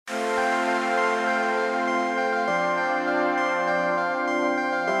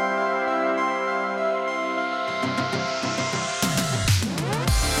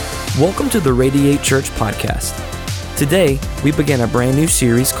Welcome to the Radiate Church podcast. Today, we begin a brand new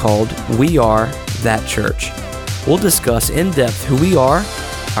series called We Are That Church. We'll discuss in depth who we are,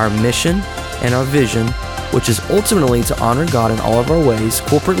 our mission, and our vision, which is ultimately to honor God in all of our ways,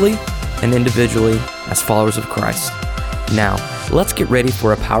 corporately and individually as followers of Christ. Now, let's get ready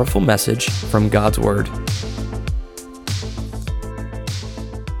for a powerful message from God's Word.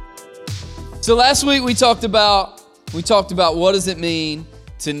 So last week we talked about what does it mean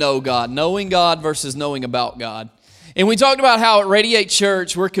to know God, knowing God versus knowing about God. And we talked about how at Radiate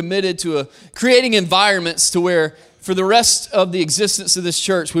Church we're committed to creating environments to where for the rest of the existence of this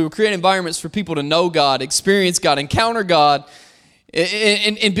church, we will create environments for people to know God, experience God, encounter God,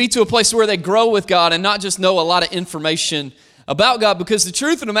 and be to a place where they grow with God and not just know a lot of information about God. Because the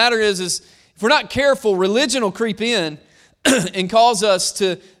truth of the matter is if we're not careful, religion will creep in and cause us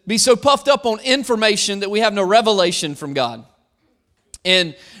to be so puffed up on information that we have no revelation from God.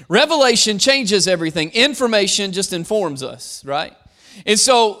 And revelation changes everything. Information just informs us, right? And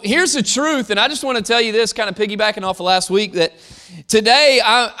so here's the truth, and I just want to tell you this, kind of piggybacking off of last week, that today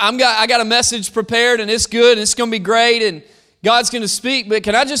I got a message prepared, and it's good, and it's going to be great, and God's going to speak. But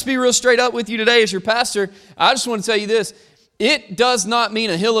can I just be real straight up with you today as your pastor? I just want to tell you this. It does not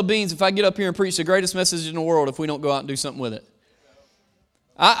mean a hill of beans if I get up here and preach the greatest message in the world if we don't go out and do something with it.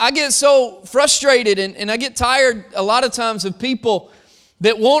 I get so frustrated and I get tired a lot of times of people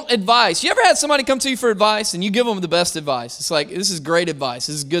that want advice. You ever had somebody come to you for advice and you give them the best advice? It's like, this is great advice.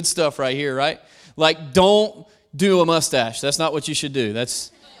 This is good stuff right here, right? Like, don't do a mustache. That's not what you should do.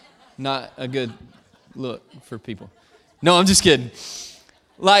 That's not a good look for people. No, I'm just kidding.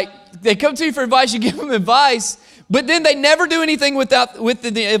 Like, they come to you for advice, you give them advice, but then they never do anything with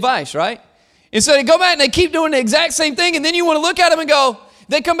the advice, right? And so they go back and they keep doing the exact same thing, and then you want to look at them and go,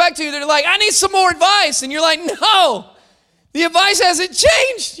 they come back to you, they're like, I need some more advice. And you're like, no, the advice hasn't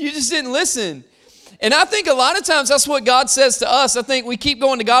changed. You just didn't listen. And I think a lot of times that's what God says to us. I think we keep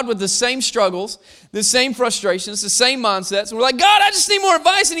going to God with the same struggles, the same frustrations, the same mindsets. And we're like, God, I just need more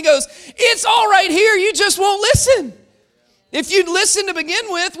advice. And he goes, it's all right here. You just won't listen. If you'd listened to begin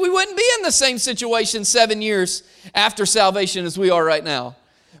with, we wouldn't be in the same situation 7 years after salvation as we are right now.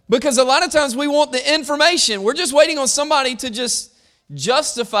 Because a lot of times we want the information. We're just waiting on somebody to just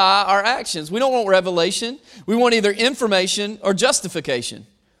justify our actions. We don't want revelation. We want either information or justification.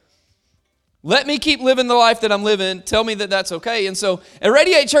 Let me keep living the life that I'm living. Tell me that that's okay. And so at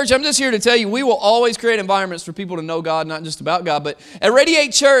Radiate Church, I'm just here to tell you, we will always create environments for people to know God, not just about God. But at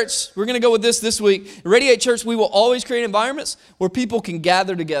Radiate Church, we're going to go with this week. At Radiate Church, we will always create environments where people can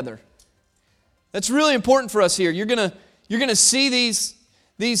gather together. That's really important for us here. You're going to see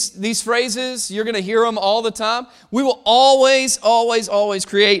these phrases. You're going to hear them all the time. We will always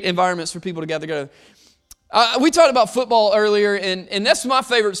create environments for people to gather together. We talked about football earlier, and that's my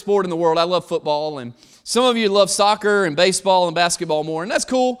favorite sport in the world. I love football, and some of you love soccer and baseball and basketball more, and that's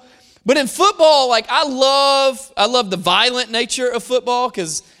cool. But in football, like I love the violent nature of football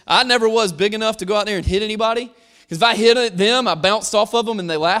because I never was big enough to go out there and hit anybody. Because if I hit them, I bounced off of them and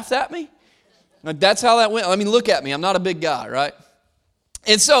they laughed at me. Like that's how that went. I mean, look at me. I'm not a big guy, right?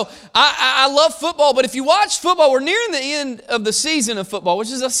 And so I love football, but if you watch football, we're nearing the end of the season of football,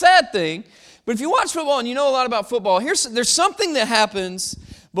 which is a sad thing. But if you watch football and you know a lot about football, there's something that happens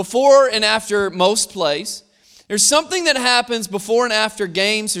before and after most plays. There's something that happens before and after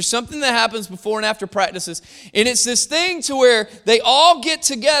games. There's something that happens before and after practices. And it's this thing to where they all get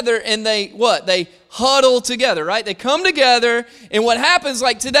together and they huddle together, right? They come together, and what happens,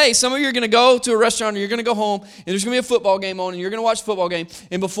 like today, some of you are going to go to a restaurant or you're going to go home, and there's going to be a football game on, and you're going to watch a football game.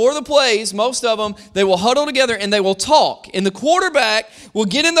 And before the plays, most of them, they will huddle together and they will talk. And the quarterback will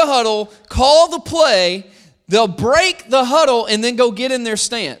get in the huddle, call the play, they'll break the huddle and then go get in their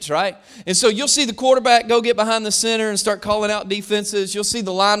stance, right? And so you'll see the quarterback go get behind the center and start calling out defenses. You'll see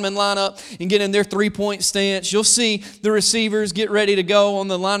the linemen line up and get in their three-point stance. You'll see the receivers get ready to go on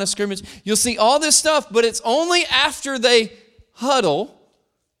the line of scrimmage. You'll see all this stuff, but it's only after they huddle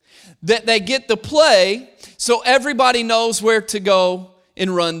that they get the play so everybody knows where to go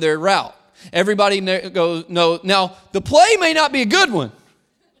and run their route. Everybody knows. Now, the play may not be a good one.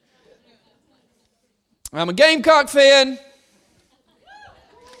 I'm a Gamecock fan,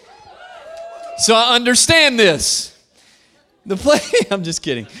 so I understand this. I'm just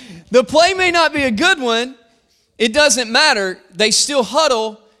kidding. The play may not be a good one. It doesn't matter. They still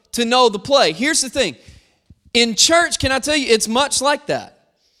huddle to know the play. Here's the thing. In church, can I tell you, it's much like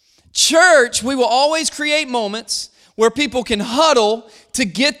that. Church, we will always create moments where people can huddle to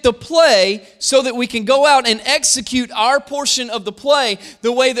get the play so that we can go out and execute our portion of the play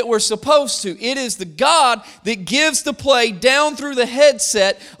the way that we're supposed to. It is the God that gives the play down through the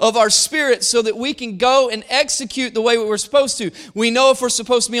headset of our spirit so that we can go and execute the way we're supposed to. We know if we're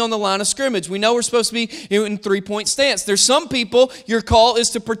supposed to be on the line of scrimmage. We know we're supposed to be in three-point stance. There's some people, your call is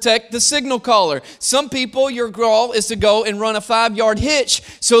to protect the signal caller. Some people, your call is to go and run a 5-yard hitch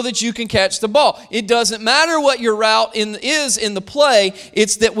so that you can catch the ball. It doesn't matter what your route is in the play.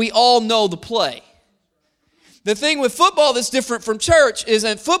 It's that we all know the play. The thing with football that's different from church is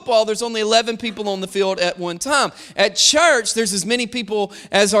in football, there's only 11 people on the field at one time. At church, there's as many people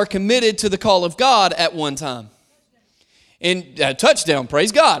as are committed to the call of God at one time. And a touchdown,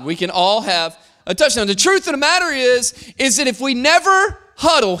 praise God. We can all have a touchdown. The truth of the matter is that if we never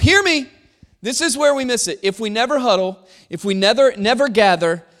huddle, hear me, this is where we miss it. If we never huddle, if we never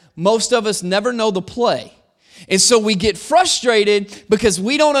gather, most of us never know the play. And so we get frustrated because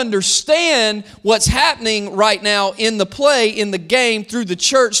we don't understand what's happening right now in the play, in the game, through the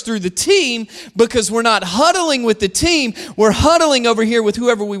church, through the team, because we're not huddling with the team. We're huddling over here with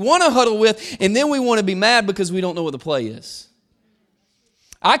whoever we want to huddle with, and then we want to be mad because we don't know what the play is.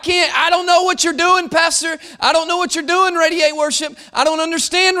 I don't know what you're doing, Pastor. I don't know what you're doing, Radiate Worship. I don't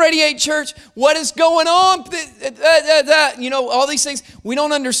understand Radiate Church. What is going on? All these things we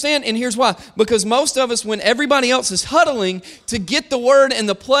don't understand. And here's why. Because most of us, when everybody else is huddling to get the word and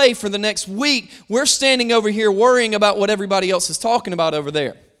the play for the next week, we're standing over here worrying about what everybody else is talking about over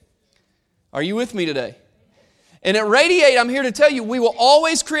there. Are you with me today? And at Radiate, I'm here to tell you, we will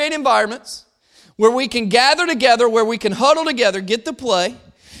always create environments where we can gather together, where we can huddle together, get the play.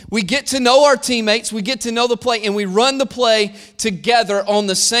 We get to know our teammates, we get to know the play, and we run the play together on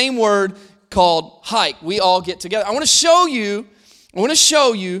the same word called hike. We all get together. I want to show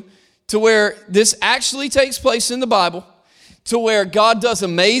you to where this actually takes place in the Bible, to where God does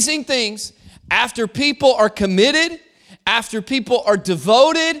amazing things after people are committed, after people are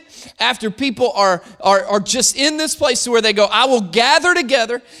devoted, after people are just in this place to where they go, I will gather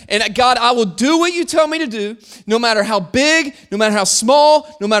together, and God, I will do what you tell me to do, no matter how big, no matter how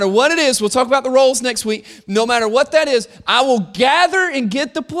small, no matter what it is. We'll talk about the roles next week. No matter what that is, I will gather and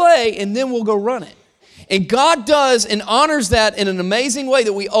get the play, and then we'll go run it. And God does and honors that in an amazing way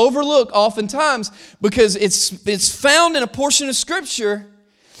that we overlook oftentimes, because it's found in a portion of Scripture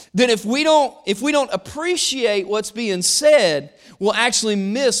that if we don't appreciate what's being said, we'll actually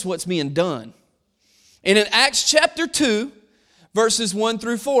miss what's being done. And in Acts chapter 2, verses 1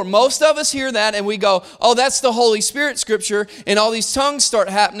 through 4, most of us hear that and we go, oh, that's the Holy Spirit scripture, and all these tongues start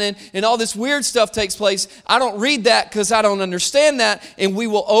happening and all this weird stuff takes place. I don't read that because I don't understand that, and we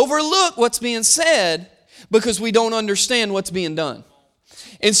will overlook what's being said because we don't understand what's being done.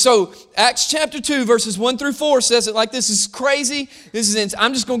 And so Acts chapter 2, verses 1 through 4 says it like this. This is crazy.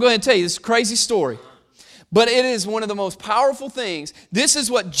 I'm just going to go ahead and tell you, this is a crazy story. But it is one of the most powerful things. This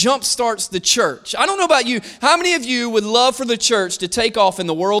is what jumpstarts the church. I don't know about you. How many of you would love for the church to take off in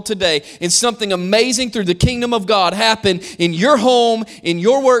the world today and something amazing through the kingdom of God happen in your home, in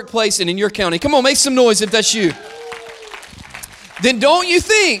your workplace, and in your county? Come on, make some noise if that's you. Then don't you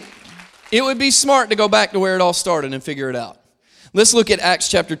think it would be smart to go back to where it all started and figure it out? Let's look at Acts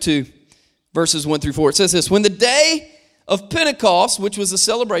chapter 2, verses 1 through 4. It says this: when the day of Pentecost, which was a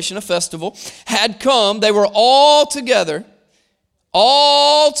celebration, a festival, had come, they were all together.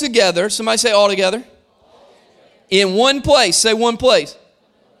 Somebody say all together. In one place. Say one place.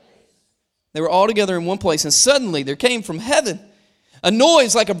 They were all together in one place, and suddenly there came from heaven a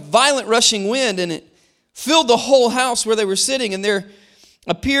noise like a violent rushing wind, and it filled the whole house where they were sitting, and there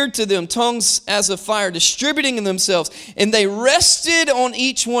appeared to them tongues as of fire, distributing themselves, and they rested on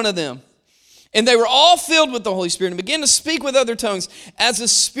each one of them. And they were all filled with the Holy Spirit and began to speak with other tongues as the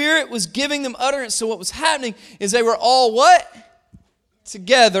Spirit was giving them utterance. So what was happening is they were all what?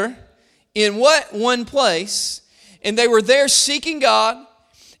 Together in what? One place. And they were there seeking God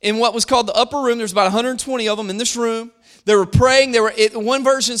in what was called the upper room. There's about 120 of them in this room. They were praying. One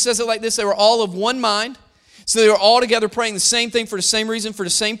version says it like this: they were all of one mind. So they were all together praying the same thing for the same reason, for the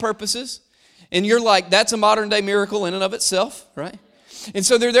same purposes. And you're like, that's a modern day miracle in and of itself, right? And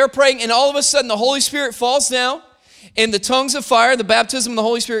so they're there praying, and all of a sudden the Holy Spirit falls down, and the tongues of fire, the baptism of the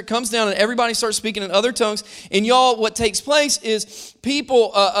Holy Spirit comes down, and everybody starts speaking in other tongues. And y'all, what takes place is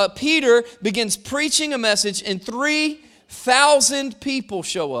Peter begins preaching a message, and 3,000 people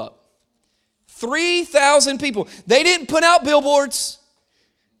show up. 3,000 people. They didn't put out billboards.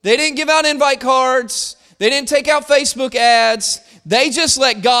 They didn't give out invite cards. They didn't take out Facebook ads. They just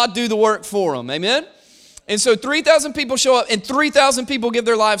let God do the work for them. Amen? And so 3,000 people show up, and 3,000 people give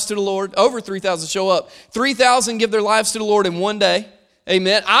their lives to the Lord. Over 3,000 show up. 3,000 give their lives to the Lord in one day.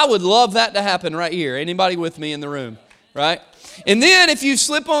 Amen. I would love that to happen right here. Anybody with me in the room, right? And then if you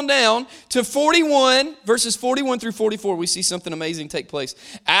slip on down to 41, verses 41 through 44, we see something amazing take place.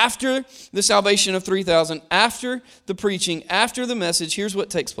 After the salvation of 3,000, after the preaching, after the message, here's what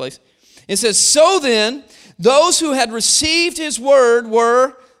takes place. It says, so then, those who had received his word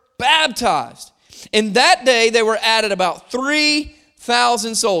were baptized. And that day they were added about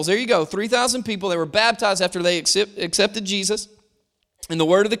 3,000 souls. There you go, 3,000 people. They were baptized after they accepted Jesus in the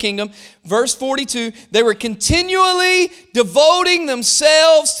word of the kingdom. Verse 42, they were continually devoting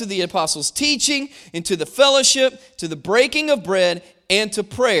themselves to the apostles' teaching and to the fellowship, to the breaking of bread, and to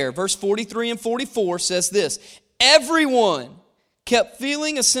prayer. Verse 43 and 44 says this, everyone kept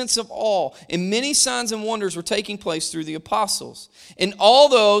feeling a sense of awe, and many signs and wonders were taking place through the apostles. And all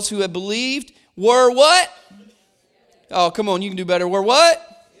those who had believed were what? Oh, come on, you can do better. Were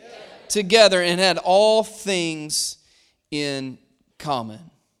what? Yeah. Together, and had all things in common.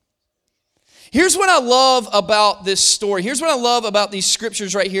 Here's what I love about this story. Here's what I love about these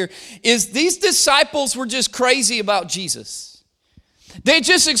scriptures right here is these disciples were just crazy about Jesus. They had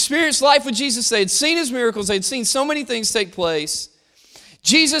just experienced life with Jesus. They had seen his miracles. They had seen so many things take place.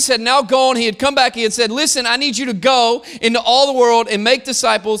 Jesus had now gone. He had come back. He had said, listen, I need you to go into all the world and make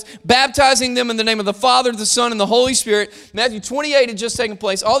disciples, baptizing them in the name of the Father, the Son, and the Holy Spirit. Matthew 28 had just taken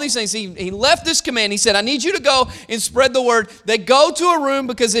place. All these things. He left this command. He said, I need you to go and spread the word. They go to a room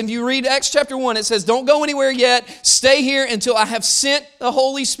because if you read Acts chapter 1, it says, don't go anywhere yet. Stay here until I have sent the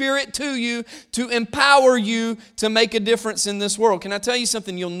Holy Spirit to you to empower you to make a difference in this world. Can I tell you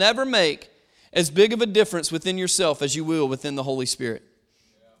something? You'll never make as big of a difference within yourself as you will within the Holy Spirit.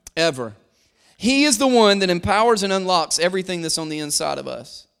 Ever. He is the one that empowers and unlocks everything that's on the inside of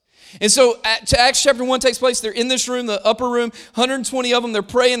us. And so Acts chapter 1 takes place. They're in this room, the upper room, 120 of them. They're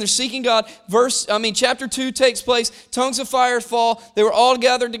praying, they're seeking God. Chapter 2 takes place. Tongues of fire fall. They were all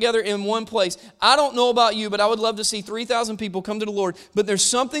gathered together in one place. I don't know about you, but I would love to see 3,000 people come to the Lord. But there's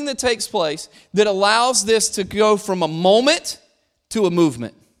something that takes place that allows this to go from a moment to a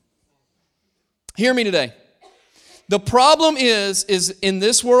movement. Hear me today. The problem is in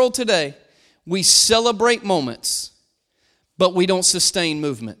this world today, we celebrate moments, but we don't sustain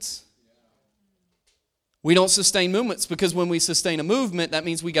movements. We don't sustain movements because when we sustain a movement, that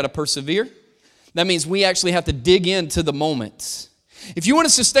means we got to persevere. That means we actually have to dig into the moments. If you want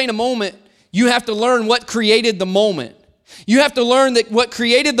to sustain a moment, you have to learn what created the moment. You have to learn that what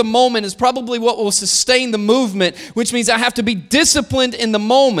created the moment is probably what will sustain the movement, which means I have to be disciplined in the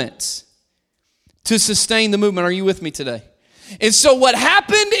moment to sustain the movement. Are you with me today? And so what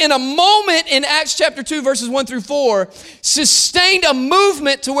happened in a moment in Acts chapter 2 verses 1 through 4 sustained a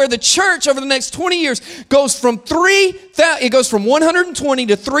movement to where the church over the next 20 years goes from 120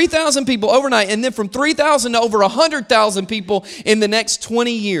 to 3,000 people overnight, and then from 3,000 to over 100,000 people in the next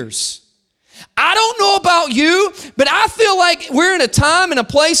 20 years. I don't know about you, but I feel like we're in a time and a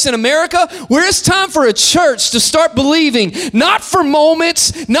place in America where it's time for a church to start believing, not for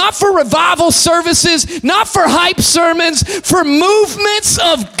moments, not for revival services, not for hype sermons, for movements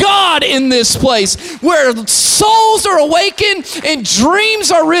of God in this place where souls are awakened and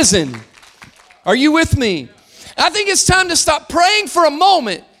dreams are risen. Are you with me? I think it's time to stop praying for a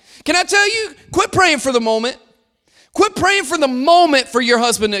moment. Can I tell you, quit praying for the moment. Quit praying for the moment for your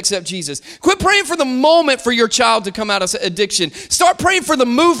husband to accept Jesus. Quit praying for the moment for your child to come out of addiction. Start praying for the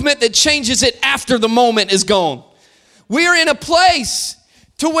movement that changes it after the moment is gone. We are in a place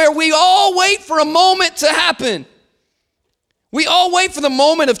to where we all wait for a moment to happen. We all wait for the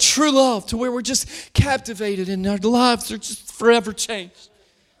moment of true love to where we're just captivated and our lives are just forever changed.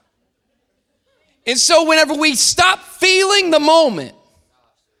 And so whenever we stop feeling the moment,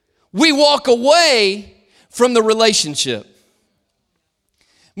 we walk away from the relationship.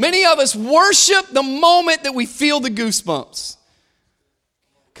 Many of us worship the moment that we feel the goosebumps.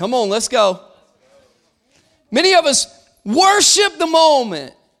 Come on, let's go. Many of us worship the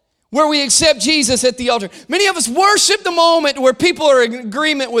moment where we accept Jesus at the altar. Many of us worship the moment where people are in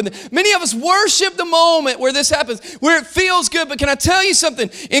agreement with it. Many of us worship the moment where this happens, where it feels good. But can I tell you something?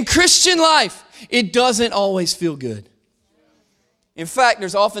 In Christian life, it doesn't always feel good. In fact,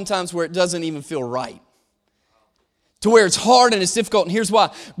 there's often times where it doesn't even feel right. To where it's hard and it's difficult. And here's why.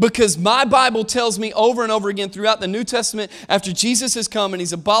 Because my Bible tells me over and over again throughout the New Testament, after Jesus has come and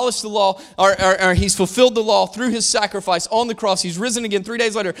he's abolished the law, or he's fulfilled the law through his sacrifice on the cross, he's risen again 3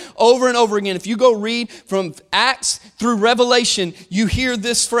 days later, over and over again. If you go read from Acts through Revelation, you hear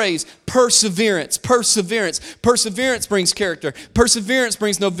this phrase, perseverance, perseverance. Perseverance brings character. Perseverance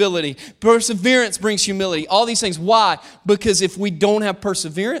brings nobility. Perseverance brings humility. All these things. Why? Because if we don't have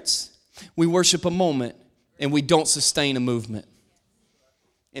perseverance, we worship a moment and we don't sustain a movement.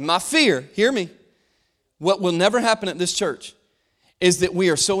 And my fear, hear me, what will never happen at this church is that we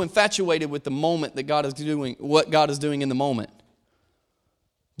are so infatuated with the moment that God is doing, what God is doing in the moment,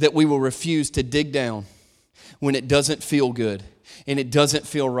 that we will refuse to dig down when it doesn't feel good and it doesn't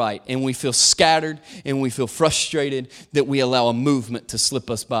feel right and we feel scattered and we feel frustrated, that we allow a movement to slip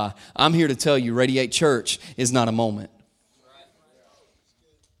us by. I'm here to tell you, Radiate Church is not a moment.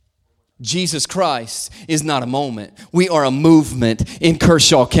 Jesus Christ is not a moment. We are a movement in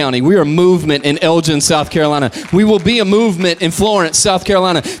Kershaw County. We are a movement in Elgin, South Carolina. We will be a movement in Florence, South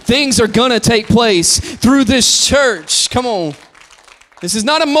Carolina. Things are going to take place through this church. Come on. This is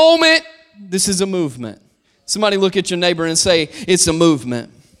not a moment. This is a movement. Somebody look at your neighbor and say, it's a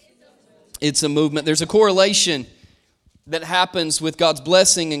movement. It's a movement. There's a correlation that happens with God's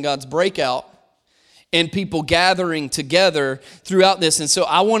blessing and God's breakout and people gathering together throughout this. And so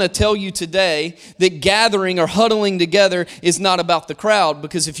I want to tell you today that gathering or huddling together is not about the crowd,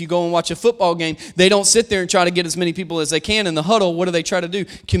 because if you go and watch a football game, they don't sit there and try to get as many people as they can in the huddle. What do they try to do?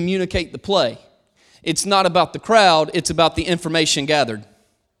 Communicate the play. It's not about the crowd, it's about the information gathered.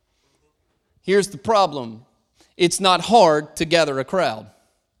 Here's the problem. It's not hard to gather a crowd.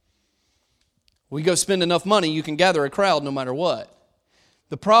 We go spend enough money, you can gather a crowd no matter what.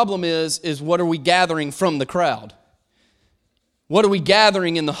 The problem is what are we gathering from the crowd? What are we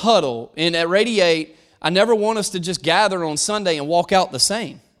gathering in the huddle? And at Radiate, I never want us to just gather on Sunday and walk out the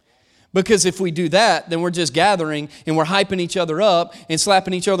same. Because if we do that, then we're just gathering and we're hyping each other up and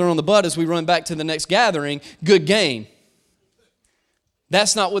slapping each other on the butt as we run back to the next gathering. Good game.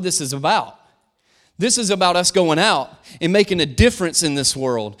 That's not what this is about. This is about us going out and making a difference in this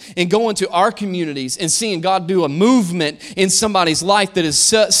world and going to our communities and seeing God do a movement in somebody's life that is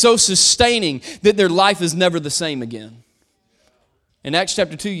so sustaining that their life is never the same again. In Acts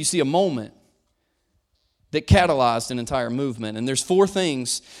chapter 2, you see a moment that catalyzed an entire movement. And there's 4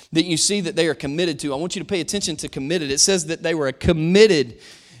 things that you see that they are committed to. I want you to pay attention to committed. It says that they were committed.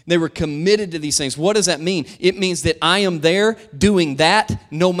 They were committed to these things. What does that mean? It means that I am there doing that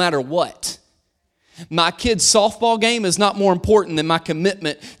no matter what. My kid's softball game is not more important than my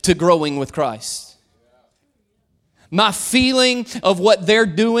commitment to growing with Christ. My feeling of what they're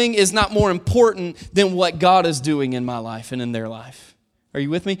doing is not more important than what God is doing in my life and in their life. Are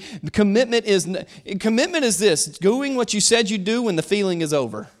you with me? Commitment is this: doing what you said you'd do when the feeling is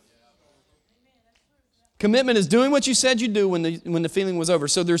over. Commitment is doing what you said you'd do when the feeling was over.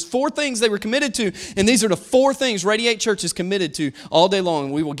 So there's 4 things they were committed to, and these are the 4 things Radiate Church is committed to all day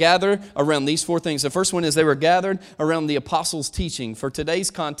long. We will gather around these 4 things. The first one is they were gathered around the apostles' teaching. For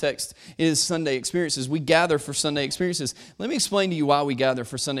today's context is Sunday experiences. We gather for Sunday experiences. Let me explain to you why we gather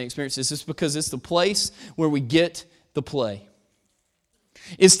for Sunday experiences. It's because it's the place where we get the play.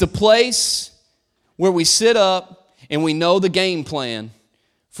 It's the place where we sit up and we know the game plan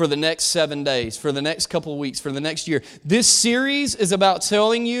for the next 7 days, for the next couple of weeks, for the next year. This series is about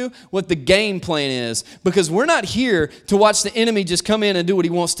telling you what the game plan is, because we're not here to watch the enemy just come in and do what he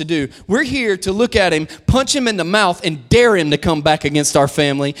wants to do. We're here to look at him, punch him in the mouth, and dare him to come back against our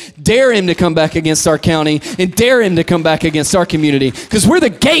family, dare him to come back against our county, and dare him to come back against our community, because we're the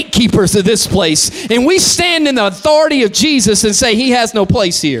gatekeepers of this place, and we stand in the authority of Jesus and say he has no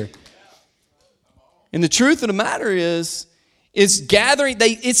place here. And the truth of the matter is gathering.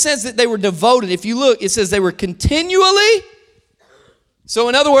 It says that they were devoted. If you look, it says they were continually. So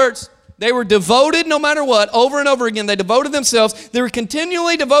in other words, they were devoted no matter what, over and over again. They devoted themselves. They were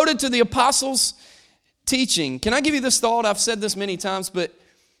continually devoted to the apostles' teaching. Can I give you this thought? I've said this many times, but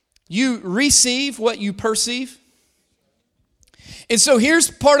you receive what you perceive. And so here's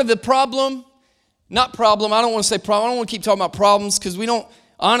part of the problem. Not problem. I don't want to say problem. I don't want to keep talking about problems, because we don't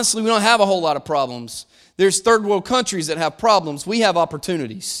have a whole lot of problems. There's third world countries that have problems. We have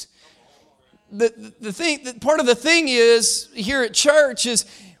opportunities. Part of the thing is here at church is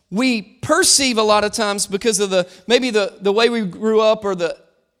we perceive a lot of times, because of the way we grew up, or the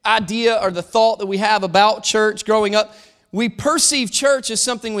idea or the thought that we have about church growing up. We perceive church as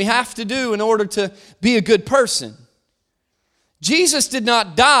something we have to do in order to be a good person. Jesus did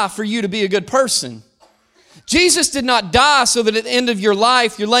not die for you to be a good person. Jesus did not die so that at the end of your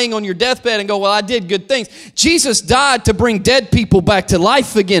life, you're laying on your deathbed and go, well, I did good things. Jesus died to bring dead people back to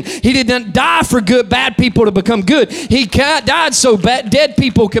life again. He didn't die for bad people to become good. He died so dead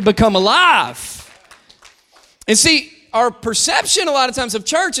people could become alive. And see, our perception a lot of times of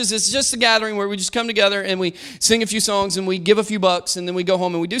church is it's just a gathering where we just come together and we sing a few songs and we give a few bucks and then we go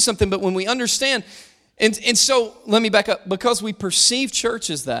home and we do something. But when we understand, and so let me back up, because we perceive church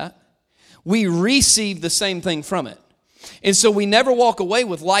as that, we receive the same thing from it. And so we never walk away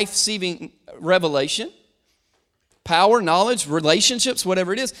with life-saving revelation. power, knowledge, relationships,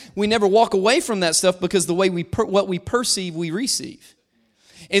 whatever it is. We never walk away from that stuff because the way what we perceive, we receive.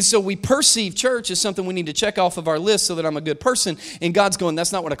 And so we perceive church as something we need to check off of our list so that I'm a good person. And God's going,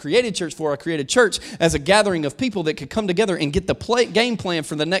 that's not what I created church for. I created church as a gathering of people that could come together and get the game plan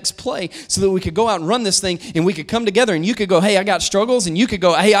for the next play so that we could go out and run this thing and we could come together and you could go, hey, I got struggles. And you could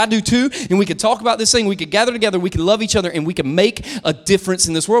go, hey, I do too. And we could talk about this thing. We could gather together. We could love each other and we could make a difference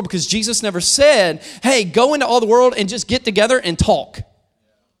in this world because Jesus never said, hey, go into all the world and just get together and talk.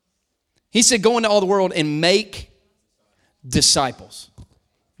 He said, go into all the world and make disciples.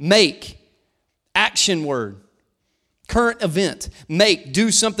 Make, action word, current event. Make,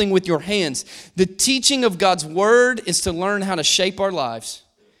 do something with your hands. The teaching of God's word is to learn how to shape our lives,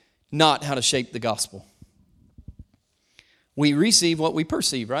 not how to shape the gospel. We receive what we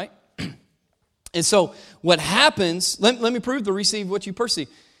perceive, right? And so what happens, let me prove to receive what you perceive.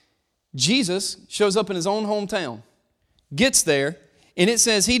 Jesus shows up in his own hometown, gets there, and it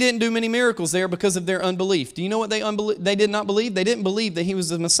says he didn't do many miracles there because of their unbelief. Do you know what they did not believe? They didn't believe that he was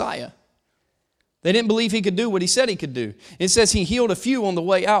the Messiah. They didn't believe he could do what he said he could do. It says he healed a few on the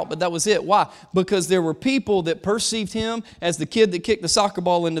way out, but that was it. Why? Because there were people that perceived him as the kid that kicked the soccer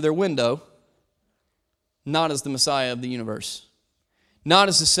ball into their window, not as the Messiah of the universe, not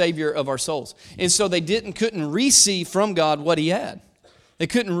as the Savior of our souls. And so they couldn't receive from God what he had. They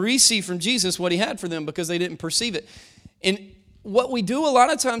couldn't receive from Jesus what he had for them because they didn't perceive it. And what we do a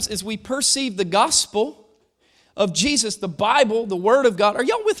lot of times is we perceive the gospel of Jesus, the Bible, the Word of God. Are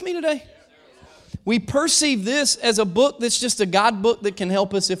y'all with me today? We perceive this as a book that's just a God book that can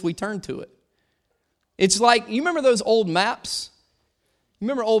help us if we turn to it. It's like, you remember those old maps? You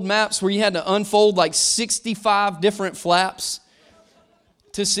remember old maps where you had to unfold like 65 different flaps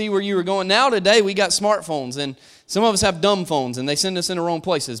to see where you were going? Now today we got smartphones and some of us have dumb phones and they send us in the wrong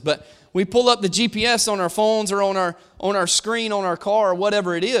places. But we pull up the GPS on our phones or on our screen on our car or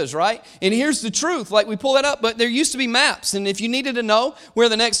whatever it is, right? And here's the truth. Like we pull that up, but there used to be maps. And if you needed to know where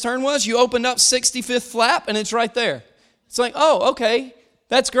the next turn was, you opened up 65th flap and it's right there. It's like, oh, okay,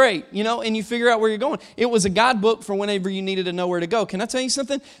 that's great, and you figure out where you're going. It was a guidebook for whenever you needed to know where to go. Can I tell you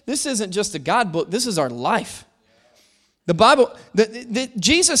something? This isn't just a guidebook. This is our life. The Bible,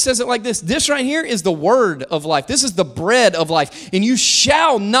 Jesus says it like this. This right here is the word of life. This is the bread of life. And you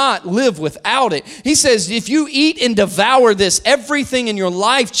shall not live without it. He says, if you eat and devour this, everything in your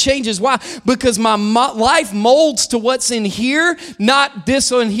life changes. Why? Because my life molds to what's in here, not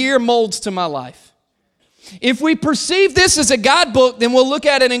this in here molds to my life. If we perceive this as a guidebook, then we'll look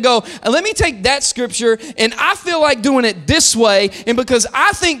at it and go, let me take that scripture and I feel like doing it this way. And because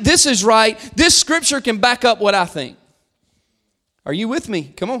I think this is right, this scripture can back up what I think. Are you with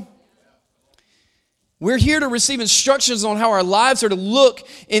me? Come on. We're here to receive instructions on how our lives are to look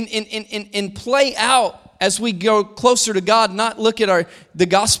and play out as we go closer to God, not look at the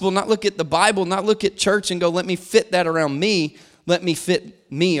gospel, not look at the Bible, not look at church and go, let me fit that around me. Let me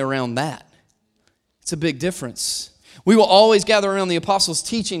fit me around that. It's a big difference. We will always gather around the apostles'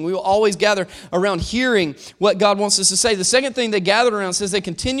 teaching. We will always gather around hearing what God wants us to say. The second thing they gathered around says they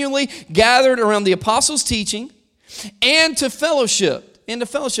continually gathered around the apostles' teaching and to fellowship.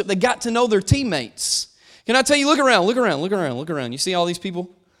 They got to know their teammates. Can I tell you, look around. You see all these people?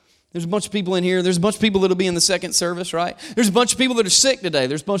 There's a bunch of people in here. There's a bunch of people that'll be in the second service, right? There's a bunch of people that are sick today.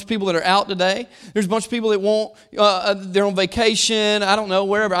 There's a bunch of people that are out today. There's a bunch of people that they're on vacation. I don't know,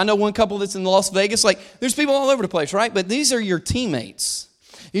 wherever. I know one couple that's in Las Vegas. There's people all over the place, right? But these are your teammates.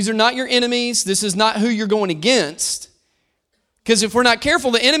 These are not your enemies. This is not who you're going against. Because if we're not careful,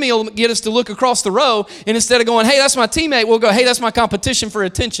 the enemy will get us to look across the row, and instead of going, hey, that's my teammate, we'll go, hey, that's my competition for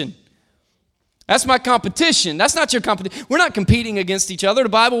attention. That's my competition. That's not your competition. We're not competing against each other. The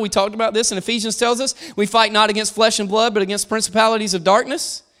Bible, we talked about this, and Ephesians tells us we fight not against flesh and blood, but against principalities of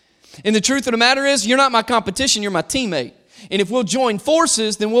darkness. And the truth of the matter is, you're not my competition, you're my teammate. And if we'll join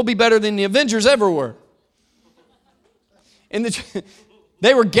forces, then we'll be better than the Avengers ever were. And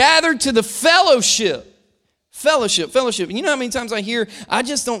they were gathered to the fellowship. Fellowship. And you know how many times I hear, I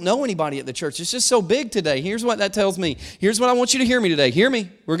just don't know anybody at the church. It's just so big today. Here's what that tells me. Here's what I want you to hear me today. Hear me.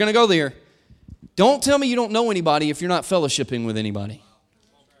 We're going to go there. Don't tell me you don't know anybody if you're not fellowshipping with anybody.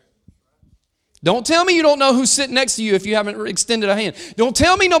 Don't tell me you don't know who's sitting next to you if you haven't extended a hand. Don't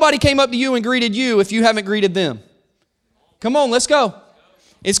tell me nobody came up to you and greeted you if you haven't greeted them. Come on, let's go.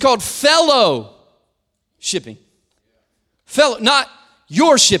 It's called fellowshipping. Not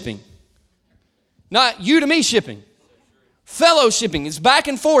your shipping. Not you to me shipping. Fellowshipping. It's back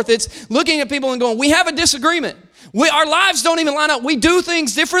and forth. It's looking at people and going, we have a disagreement. Our lives don't even line up. We do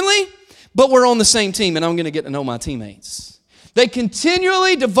things differently, but we're on the same team, and I'm going to get to know my teammates. They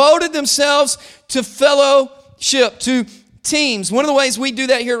continually devoted themselves to fellowship. fellowship to teams. One of the ways we do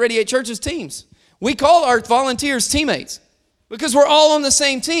that here at Radiate Church is teams. We call our volunteers teammates because we're all on the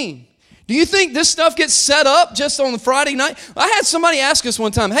same team. Do you think this stuff gets set up just on the Friday night? I had somebody ask us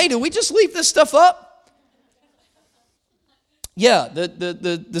one time, hey, did we just leave this stuff up? Yeah,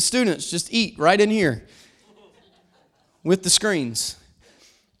 the students just eat right in here with the screens.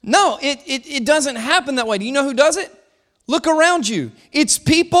 No, it doesn't happen that way. Do you know who does it? Look around you. It's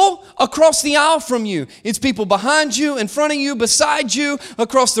people across the aisle from you. It's people behind you, in front of you, beside you,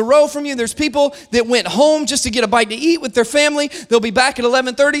 across the row from you. There's people that went home just to get a bite to eat with their family. They'll be back at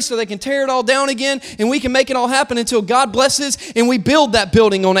 11:30 so they can tear it all down again, and we can make it all happen until God blesses and we build that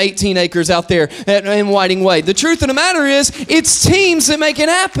building on 18 acres out there in Whiting Way. The truth of the matter is, it's teams that make it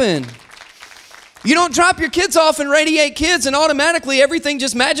happen. You don't drop your kids off in Radiate Kids and automatically everything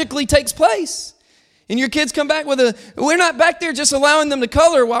just magically takes place. And your kids come back we're not back there just allowing them to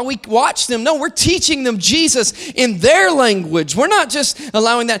color while we watch them. No, we're teaching them Jesus in their language. We're not just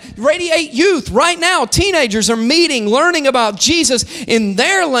allowing that. Radiate Youth, right now, teenagers are meeting, learning about Jesus in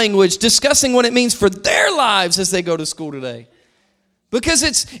their language, discussing what it means for their lives as they go to school today. Because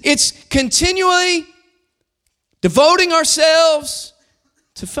it's continually devoting ourselves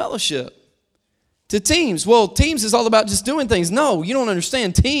to fellowship. To teams. Well, teams is all about just doing things. No, you don't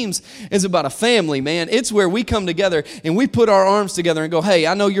understand. Teams is about a family, man. It's where we come together and we put our arms together and go, hey,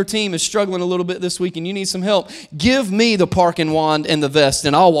 I know your team is struggling a little bit this week and you need some help. Give me the parking wand and the vest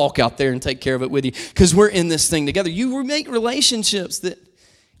and I'll walk out there and take care of it with you because we're in this thing together. You make relationships that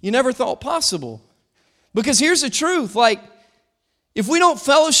you never thought possible. Because here's the truth, if we don't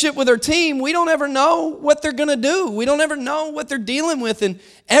fellowship with our team, we don't ever know what they're going to do. We don't ever know what they're dealing with. And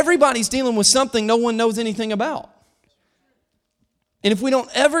everybody's dealing with something no one knows anything about. And if we don't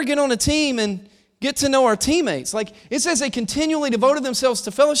ever get on a team and get to know our teammates, it says they continually devoted themselves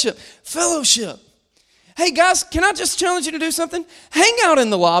to fellowship. Fellowship. Hey guys, can I just challenge you to do something? Hang out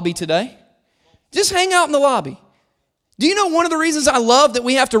in the lobby today. Just hang out in the lobby. Do you know one of the reasons I love that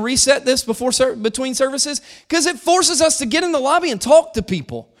we have to reset this between services? Because it forces us to get in the lobby and talk to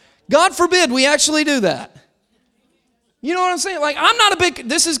people. God forbid we actually do that. You know what I'm saying?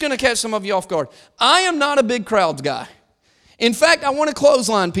 This is going to catch some of you off guard. I am not a big crowds guy. In fact, I want to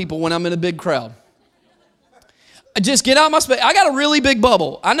clothesline people when I'm in a big crowd. I just get out of my space. I got a really big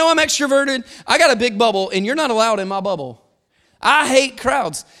bubble. I know I'm extroverted. I got a big bubble, and you're not allowed in my bubble. I hate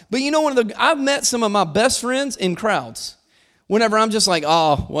crowds. But you know, I've met some of my best friends in crowds. Whenever I'm just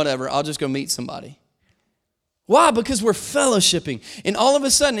whatever, I'll just go meet somebody. Why? Because we're fellowshipping. And all of a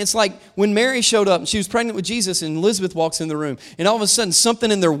sudden, it's like when Mary showed up and she was pregnant with Jesus and Elizabeth walks in the room. And all of a sudden,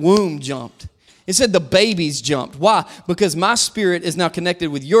 something in their womb jumped. It said the babies jumped. Why? Because my spirit is now connected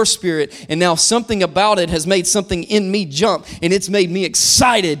with your spirit. And now something about it has made something in me jump. And it's made me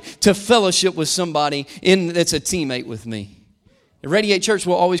excited to fellowship with somebody that's a teammate with me. At Radiate Church,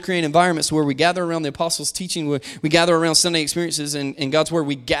 we'll always create environments where we gather around the apostles' teaching, we gather around Sunday experiences and God's Word.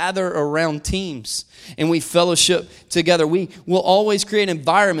 We gather around teams and we fellowship together. We will always create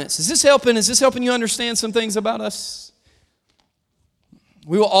environments. Is this helping? Is this helping you understand some things about us?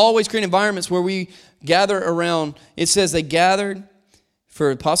 We will always create environments where we gather around. It says they gathered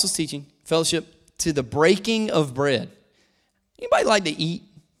for apostles' teaching, fellowship, to the breaking of bread. Anybody like to eat?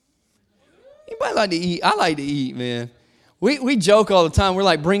 Anybody like to eat? I like to eat, man. We joke all the time. We're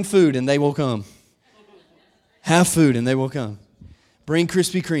like, bring food and they will come. Have food and they will come. Bring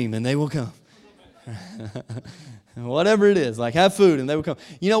Krispy Kreme and they will come. Whatever it is, have food and they will come.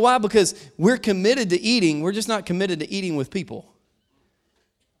 You know why? Because we're committed to eating. We're just not committed to eating with people.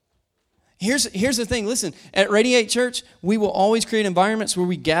 Here's the thing. Listen, at Radiate Church, we will always create environments where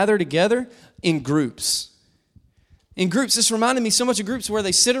we gather together in groups. In groups, this reminded me so much of groups where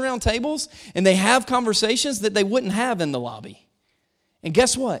they sit around tables and they have conversations that they wouldn't have in the lobby. And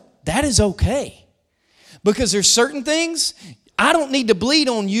guess what? That is okay. Because there's certain things, I don't need to bleed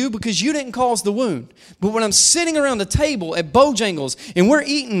on you because you didn't cause the wound. But when I'm sitting around the table at Bojangles and we're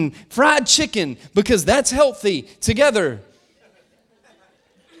eating fried chicken because that's healthy together,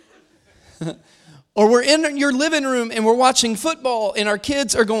 or we're in your living room and we're watching football and our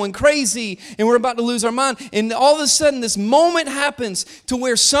kids are going crazy and we're about to lose our mind. And all of a sudden this moment happens to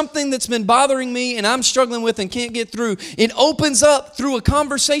where something that's been bothering me and I'm struggling with and can't get through, it opens up through a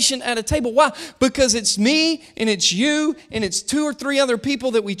conversation at a table. Why? Because it's me and it's you and it's 2 or 3 other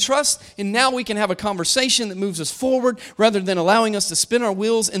people that we trust. And now we can have a conversation that moves us forward rather than allowing us to spin our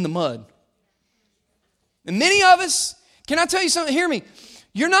wheels in the mud. And many of us, can I tell you something? Hear me.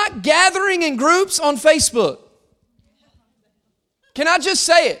 You're not gathering in groups on Facebook. Can I just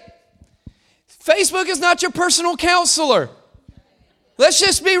say it? Facebook is not your personal counselor. Let's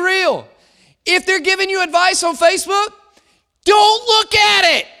just be real. If they're giving you advice on Facebook, don't look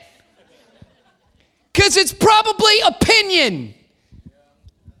at it. Because it's probably opinion.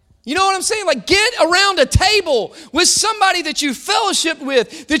 You know what I'm saying? Like, get around a table with somebody that you fellowship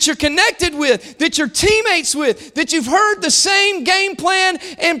with, that you're connected with, that you're teammates with, that you've heard the same game plan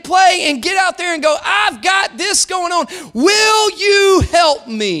and play, and get out there and go, I've got this going on. Will you help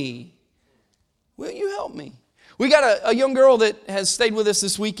me? Will you help me? We got a young girl that has stayed with us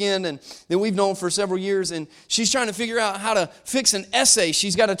this weekend and that we've known for several years, and she's trying to figure out how to fix an essay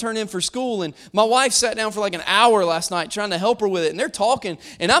she's got to turn in for school. And my wife sat down for like an hour last night trying to help her with it, and they're talking,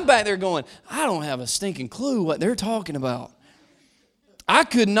 and I'm back there going, I don't have a stinking clue what they're talking about. I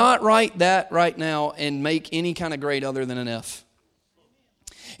could not write that right now and make any kind of grade other than an F.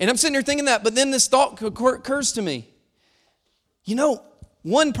 And I'm sitting there thinking that, but then this thought occurs to me. You know,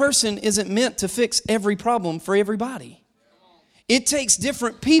 one person isn't meant to fix every problem for everybody. It takes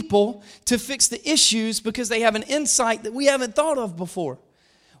different people to fix the issues because they have an insight that we haven't thought of before.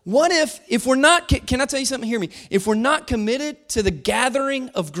 What if we're not, can I tell you something? Hear me. If we're not committed to the gathering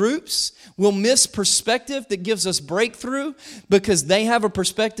of groups, we'll miss perspective that gives us breakthrough because they have a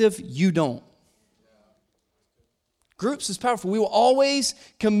perspective you don't. Groups is powerful. We will always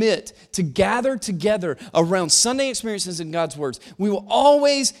commit to gather together around Sunday experiences in God's words. We will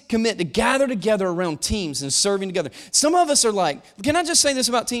always commit to gather together around teams and serving together. Some of us are like, can I just say this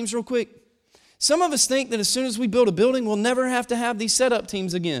about teams real quick? Some of us think that as soon as we build a building, we'll never have to have these setup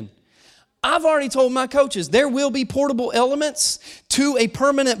teams again. I've already told my coaches there will be portable elements to a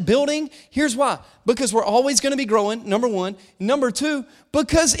permanent building. Here's why. Because we're always going to be growing, number one. Number two,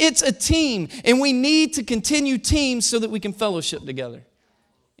 because it's a team, and we need to continue teams so that we can fellowship together.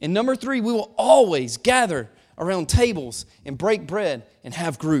 And number three, we will always gather around tables and break bread and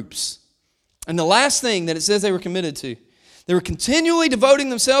have groups. And the last thing that it says they were committed to, they were continually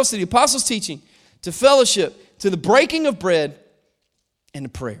devoting themselves to the apostles' teaching, to fellowship, to the breaking of bread, and to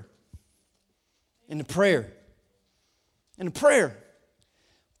prayer. And to prayer. And to prayer.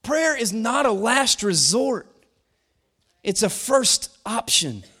 Prayer is not a last resort. It's a first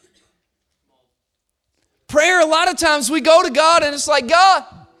option. Prayer, a lot of times we go to God and it's like, God,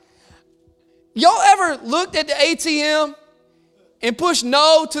 y'all ever looked at the ATM and pushed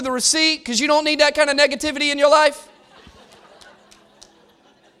no to the receipt because you don't need that kind of negativity in your life?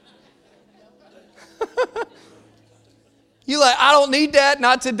 You're like, I don't need that.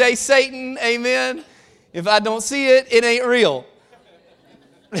 Not today, Satan. Amen. If I don't see it, it ain't real.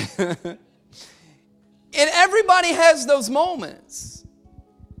 And everybody has those moments.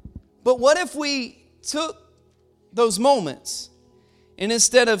 But what if we took those moments and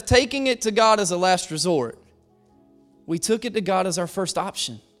instead of taking it to God as a last resort, we took it to God as our first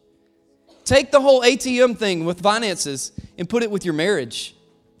option? Take the whole ATM thing with finances and put it with your marriage.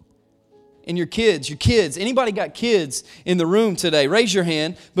 And your kids. Anybody got kids in the room today? Raise your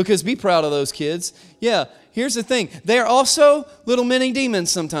hand because be proud of those kids. Yeah, here's the thing. They're also little mini demons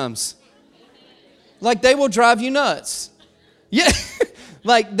sometimes. Like they will drive you nuts. Yeah,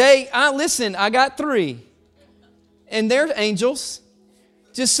 like listen, I got 3. And they're angels.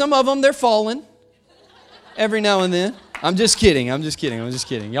 Just some of them, they're fallen every now and then. I'm just kidding.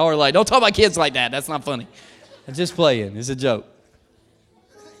 Y'all are like, don't talk about kids like that. That's not funny. I'm just playing. It's a joke.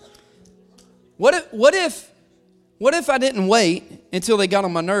 What if I didn't wait until they got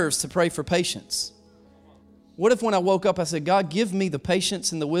on my nerves to pray for patience? What if when I woke up I said, God, give me the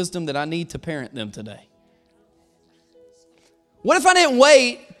patience and the wisdom that I need to parent them today? What if I didn't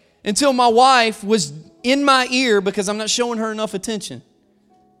wait until my wife was in my ear because I'm not showing her enough attention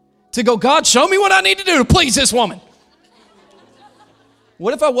to go, God, show me what I need to do to please this woman?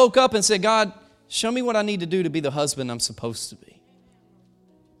 What if I woke up and said, God, show me what I need to do to be the husband I'm supposed to be?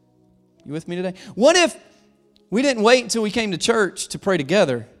 You with me today? What if we didn't wait until we came to church to pray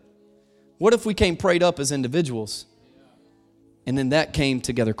together? What if we came prayed up as individuals? And then that came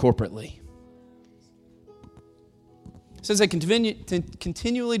together corporately. It says they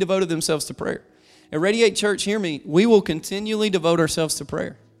continually devoted themselves to prayer. At Radiate Church, hear me, we will continually devote ourselves to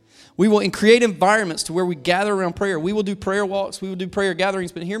prayer. We will create environments to where we gather around prayer. We will do prayer walks. We will do prayer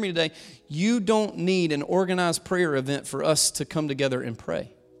gatherings. But hear me today, you don't need an organized prayer event for us to come together and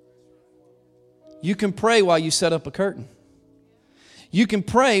pray. You can pray while you set up a curtain. You can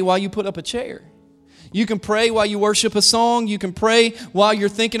pray while you put up a chair. You can pray while you worship a song. You can pray while you're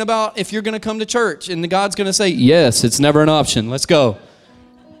thinking about if you're going to come to church. And God's going to say, yes, it's never an option. Let's go.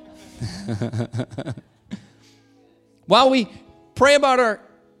 While we pray about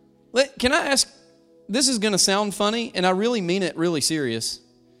can I ask, this is going to sound funny, and I really mean it really serious.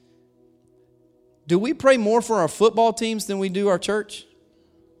 Do we pray more for our football teams than we do our church?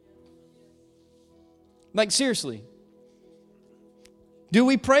 Like, seriously. Do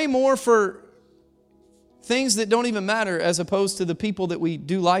we pray more for things that don't even matter as opposed to the people that we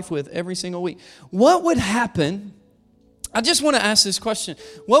do life with every single week? What would happen? I just want to ask this question.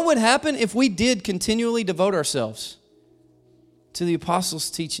 What would happen if we did continually devote ourselves to the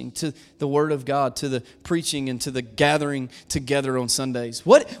apostles' teaching, to the Word of God, to the preaching, and to the gathering together on Sundays?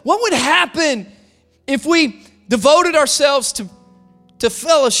 What would happen if we devoted ourselves to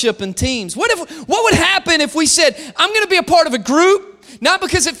fellowship and teams? What would happen if we said, I'm going to be a part of a group, not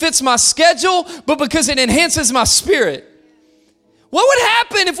because it fits my schedule, but because it enhances my spirit? What would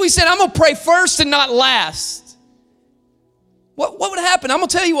happen if we said, I'm going to pray first and not last? What would happen? I'm going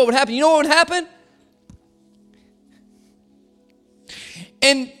to tell you what would happen. You know what would happen?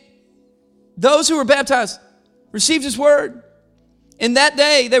 And those who were baptized received His word. And that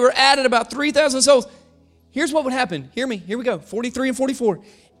day, they were added about 3,000 souls. Here's what would happen. Hear me. Here we go. 43 and 44.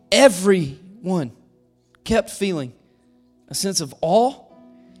 Everyone kept feeling a sense of awe,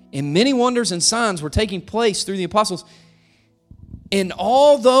 and many wonders and signs were taking place through the apostles. And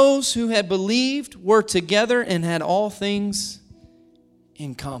all those who had believed were together and had all things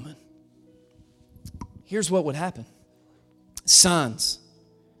in common. Here's what would happen. Signs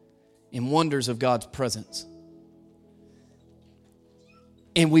and wonders of God's presence.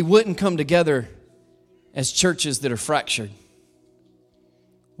 And we wouldn't come together as churches that are fractured.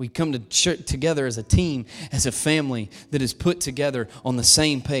 We come together as a team, as a family that is put together on the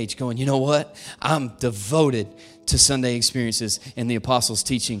same page, going, you know what? I'm devoted to Sunday experiences and the apostles'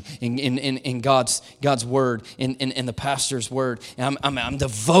 teaching and God's word and the pastor's word. And I'm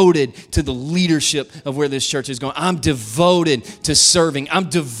devoted to the leadership of where this church is going. I'm devoted to serving. I'm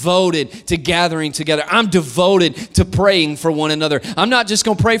devoted to gathering together. I'm devoted to praying for one another. I'm not just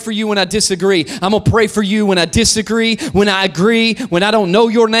going to pray for you when I disagree. I'm going to pray for you when I disagree, when I agree, when I don't know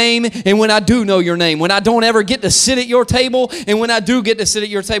your name, and when I do know your name. When I don't ever get to sit at your table, and when I do get to sit at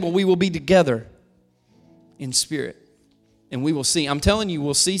your table, we will be together in spirit. And we will see. I'm telling you,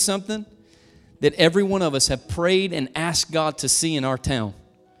 we'll see something that every one of us have prayed and asked God to see in our town,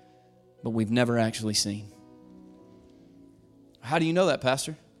 but we've never actually seen. How do you know that,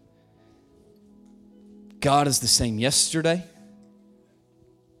 Pastor? God is the same yesterday,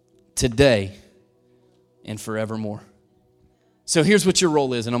 today, and forevermore. So here's what your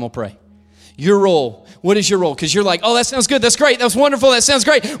role is, and I'm going to pray. Your role. What is your role? Because you're like, oh, that sounds good. That's great. That's wonderful. That sounds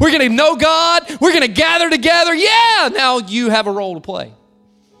great. We're going to know God. We're going to gather together. Yeah. Now you have a role to play.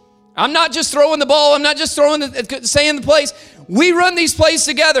 I'm not just throwing the ball. I'm not just saying the plays. We run these plays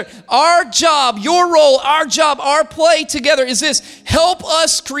together. Our job, your role, our job, our play together is this. Help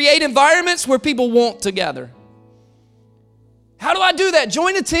us create environments where people want to gather. How do I do that?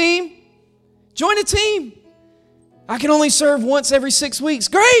 Join a team. Join a team. I can only serve once every 6 weeks.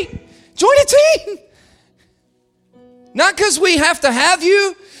 Great. Join a team. Not because we have to have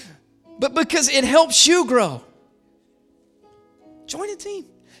you, but because it helps you grow. Join a team.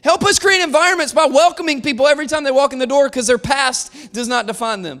 Help us create environments by welcoming people every time they walk in the door because their past does not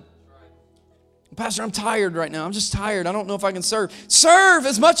define them. Pastor, I'm tired right now. I'm just tired. I don't know if I can serve. Serve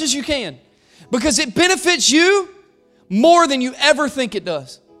as much as you can because it benefits you more than you ever think it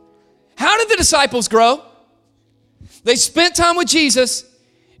does. How did the disciples grow? They spent time with Jesus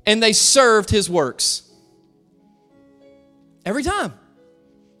and they served His works. Every time.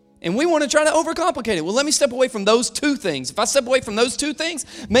 And we want to try to overcomplicate it. Well, let me step away from those two things. If I step away from those two things,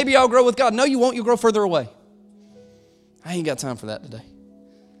 maybe I'll grow with God. No, you won't. You'll grow further away. I ain't got time for that today.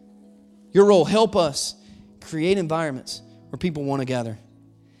 Your role, help us create environments where people want to gather.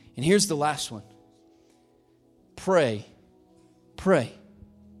 And here's the last one. Pray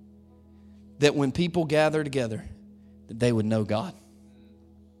that when people gather together, that they would know God.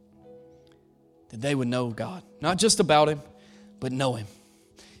 That they would know God. Not just about Him, but know Him.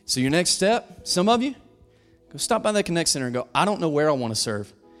 So your next step, some of you, go stop by the Connect Center and go, I don't know where I want to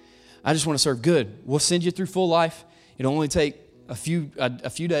serve. I just want to serve. Good. We'll send you through Full Life. It'll only take a few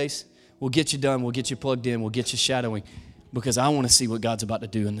days. We'll get you done. We'll get you plugged in. We'll get you shadowing because I want to see what God's about to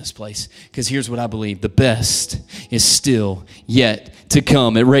do in this place. Because here's what I believe. The best is still yet to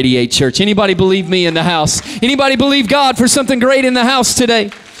come at Radiate Church. Anybody believe me in the house? Anybody believe God for something great in the house today?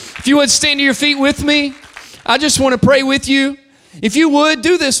 If you would stand to your feet with me, I just want to pray with you. If you would,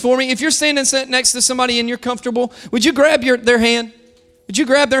 do this for me. If you're standing next to somebody and you're comfortable, would you grab their hand? Would you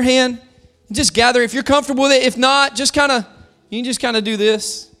grab their hand and just gather? If you're comfortable with it, if not, you can just kind of do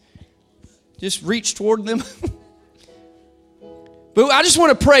this. Just reach toward them. But I just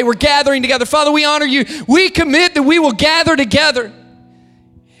want to pray. We're gathering together. Father, we honor you. We commit that we will gather together.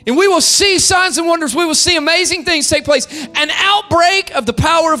 And we will see signs and wonders. We will see amazing things take place. An outbreak of the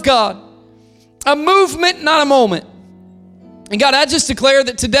power of God. A movement, not a moment. And God, I just declare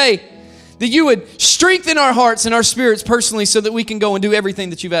that today, that you would strengthen our hearts and our spirits personally so that we can go and do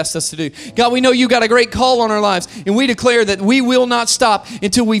everything that you've asked us to do. God, we know you got a great call on our lives, and we declare that we will not stop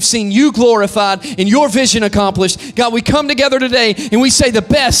until we've seen you glorified and your vision accomplished. God, we come together today and we say the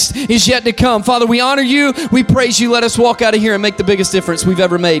best is yet to come. Father, we honor you. We praise you. Let us walk out of here and make the biggest difference we've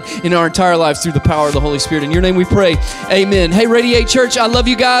ever made in our entire lives through the power of the Holy Spirit. In your name we pray. Amen. Hey, Radiate Church, I love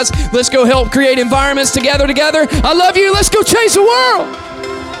you guys. Let's go help create environments together. I love you. Let's go change the world.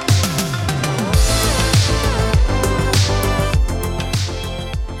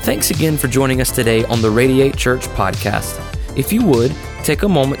 Thanks again for joining us today on the Radiate Church podcast. If you would, take a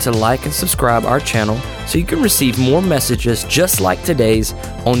moment to like and subscribe our channel so you can receive more messages just like today's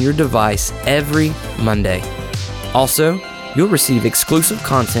on your device every Monday. Also, you'll receive exclusive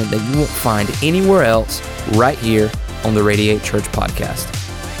content that you won't find anywhere else right here on the Radiate Church podcast.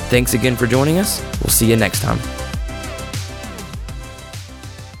 Thanks again for joining us. We'll see you next time.